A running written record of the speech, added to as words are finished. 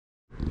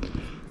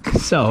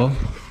So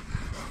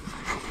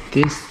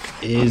this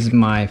is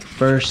my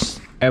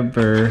first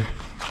ever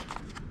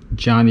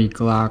Johnny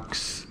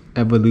Glocks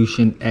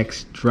Evolution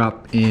X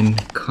drop-in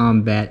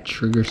combat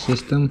trigger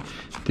system.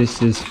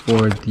 This is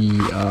for the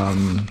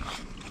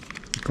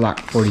Glock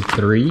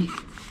 43.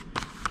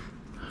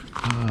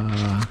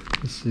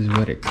 This is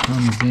what it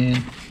comes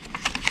in.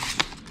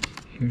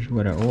 Here's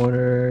what I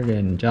ordered,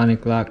 and Johnny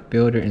Glock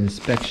builder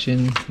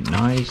inspection,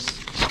 nice,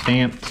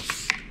 stamped.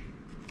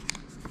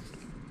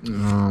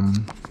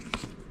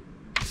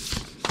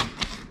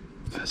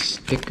 A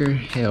sticker,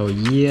 hell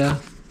yeah.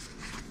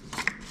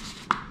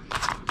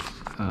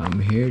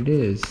 Here it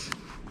is.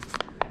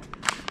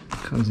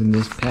 Comes in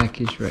this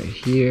package right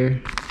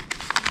here.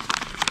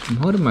 I'm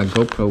holding my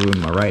GoPro with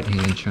my right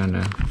hand, trying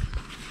to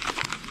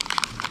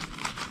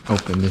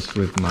open this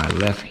with my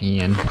left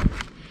hand.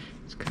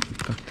 It's kind of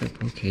fucked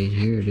up. Okay,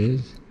 here it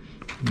is.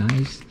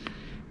 Nice.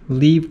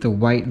 Leave the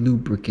white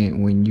lubricant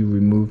when you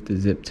remove the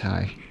zip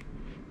tie.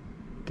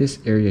 This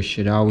area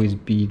should always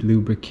be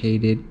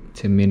lubricated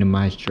to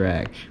minimize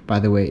drag. By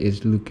the way,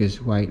 it's Lucas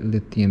White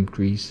lithium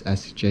grease. I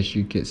suggest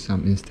you get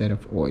some instead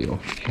of oil.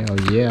 Hell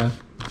yeah.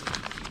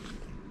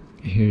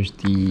 Here's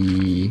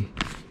the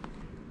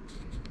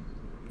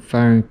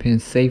firing pin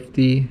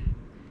safety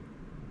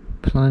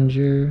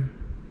plunger.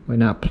 Well,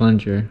 not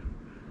plunger.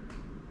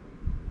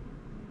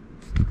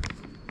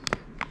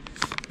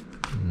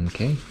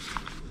 Okay.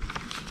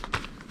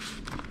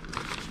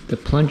 The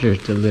plunger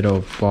is the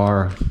little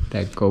bar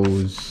that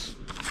goes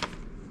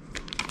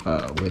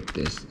with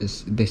this.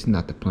 This is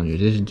not the plunger.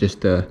 This is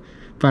just the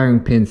firing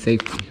pin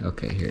safety.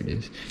 Okay, here it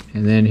is.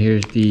 And then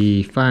here's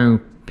the firing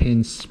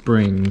pin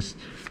springs.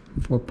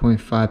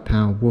 4.5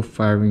 pound wolf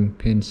firing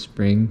pin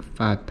spring,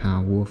 5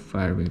 pound wolf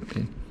firing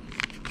pin.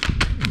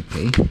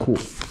 Okay, cool.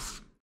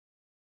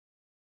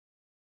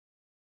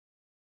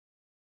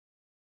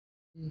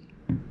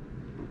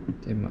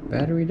 Did my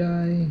battery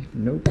die?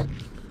 Nope.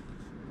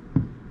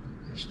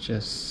 It's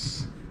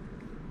just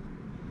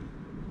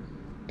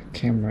the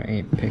camera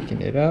ain't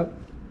picking it up.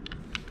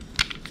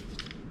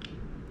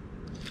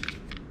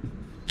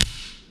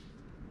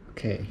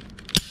 Okay.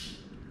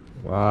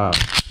 Wow.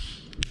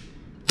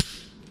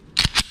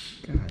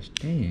 Gosh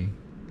dang.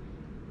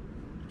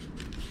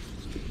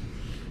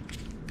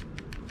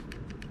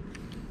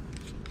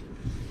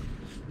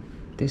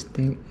 This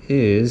thing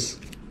is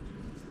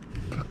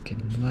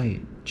fucking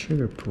light.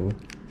 Trigger pull.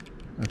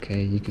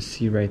 Okay, you can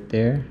see right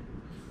there.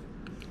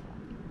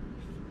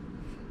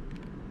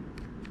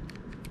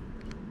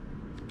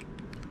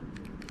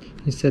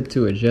 He said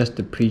to adjust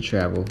the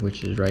pre-travel,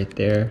 which is right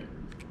there.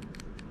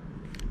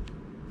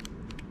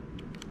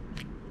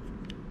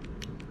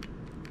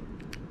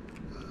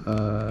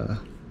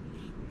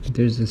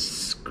 There's a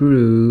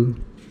screw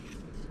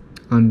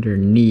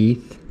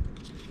underneath,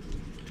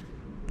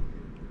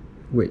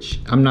 which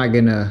I'm not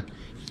gonna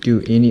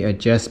do any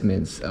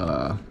adjustments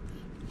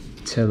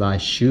till I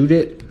shoot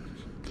it,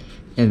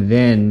 and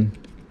then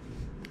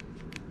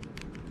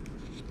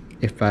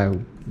if I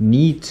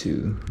need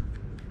to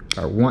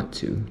or want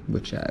to,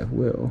 which I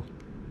will.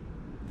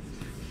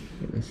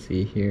 Let's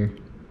see here.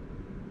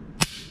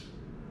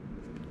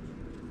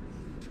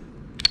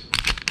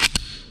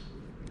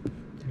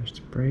 There's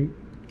the brake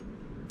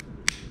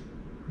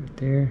right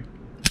there.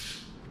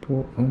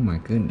 Pull. Oh my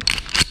goodness,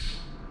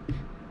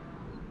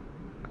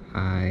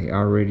 I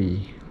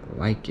already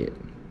like it.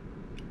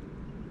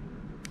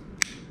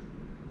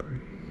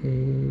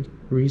 Brake.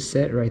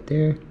 Reset right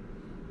there.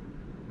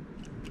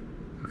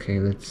 Okay,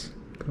 let's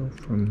go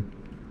from,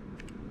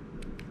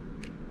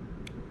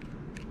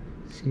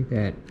 see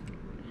that,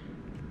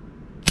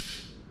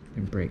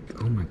 and brake.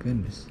 Oh my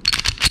goodness,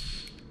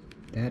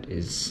 that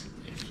is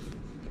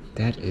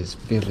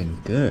feeling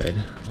good.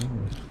 Oh.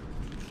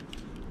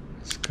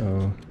 Let's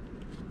go.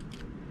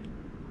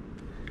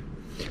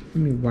 Let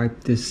me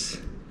wipe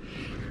this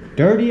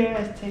dirty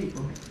ass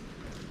table.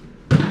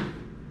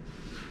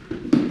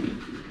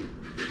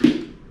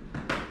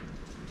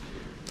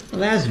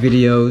 Last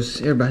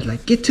videos, everybody's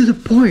like, get to the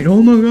point.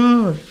 Oh my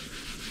god.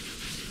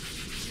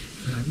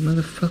 Like,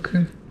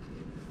 motherfucker,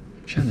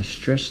 I'm trying to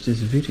stretch this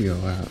video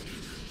out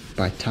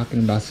by talking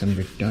about some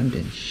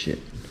redundant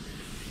shit.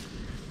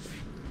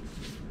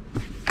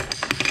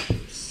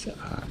 So,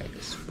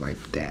 let's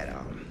wipe that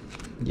out.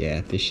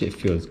 Yeah, this shit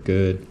feels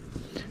good.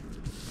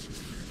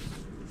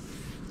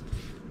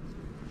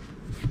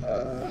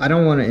 I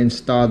don't want to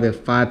install the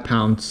 5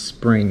 pound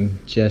spring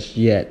just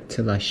yet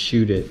till I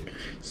shoot it.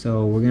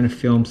 So we're gonna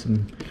film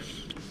some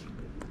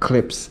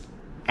clips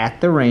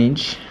at the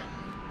range.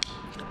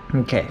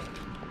 Okay,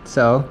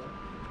 so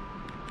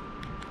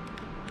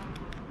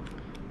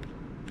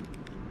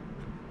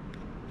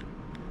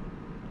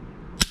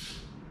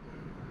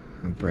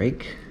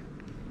brake,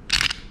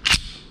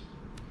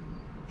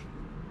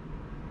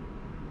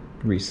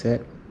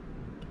 reset,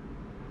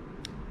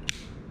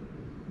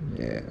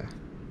 yeah,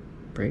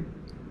 brake,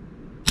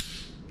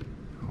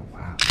 oh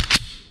wow,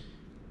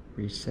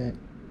 reset,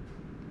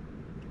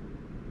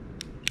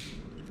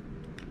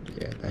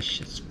 yeah, that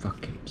shit's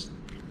fucking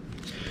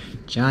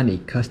Johnny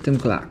Custom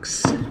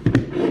Glocks.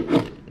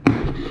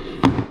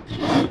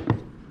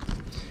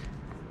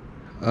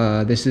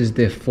 This is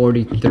the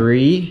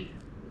 43.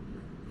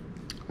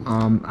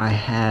 I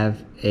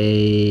have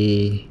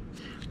a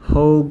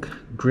Hogue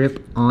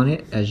grip on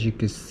it, as you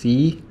can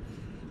see.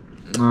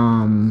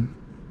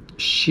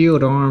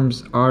 Shield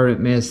Arms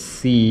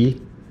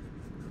RMSC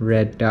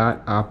red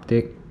dot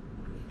optic.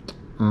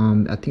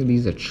 I think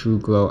these are True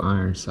Glow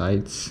iron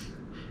sights.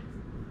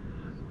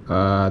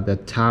 The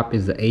top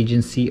is the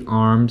Agency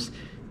Arms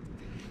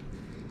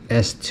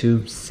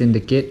S2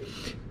 Syndicate,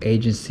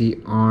 Agency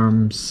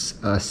Arms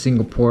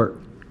single port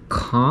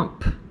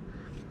comp,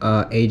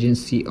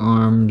 Agency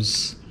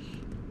Arms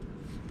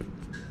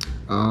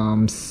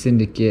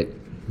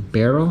Syndicate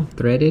barrel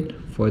threaded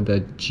for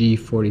the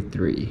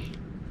G43,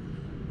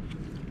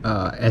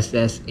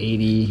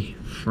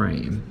 SS80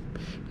 frame,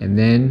 and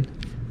then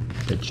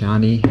the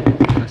Johnny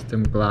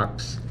Custom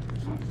Glocks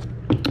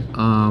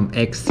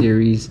X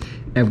Series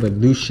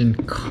Evolution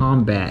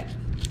Combat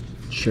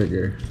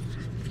trigger.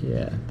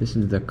 Yeah, this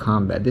is the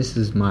combat. This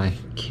is my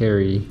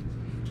carry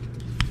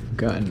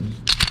gun.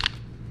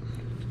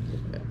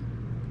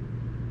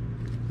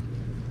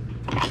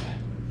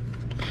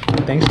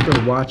 Thanks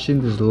for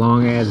watching this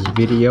long ass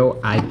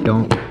video. I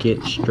don't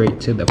get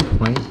straight to the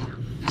point,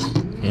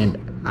 and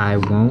I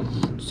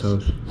won't, so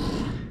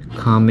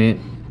comment.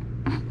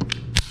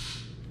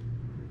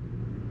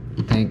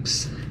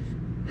 Thanks.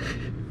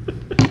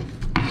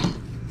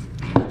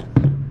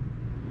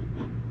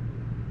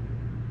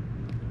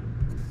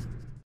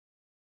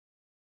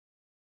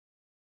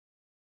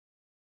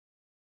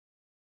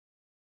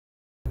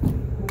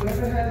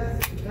 Whoever has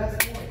the best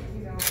point,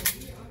 you know, I'm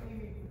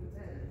aiming for the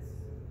tens.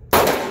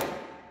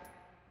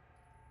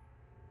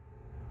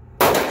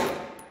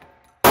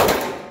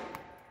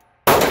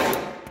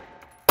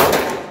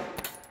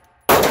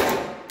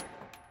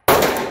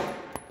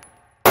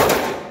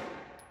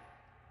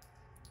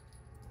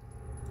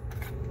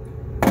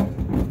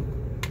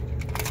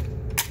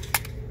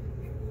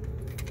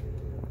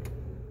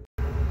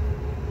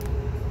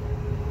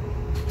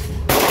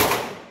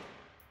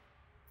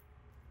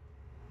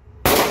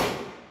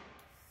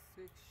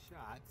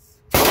 Shots.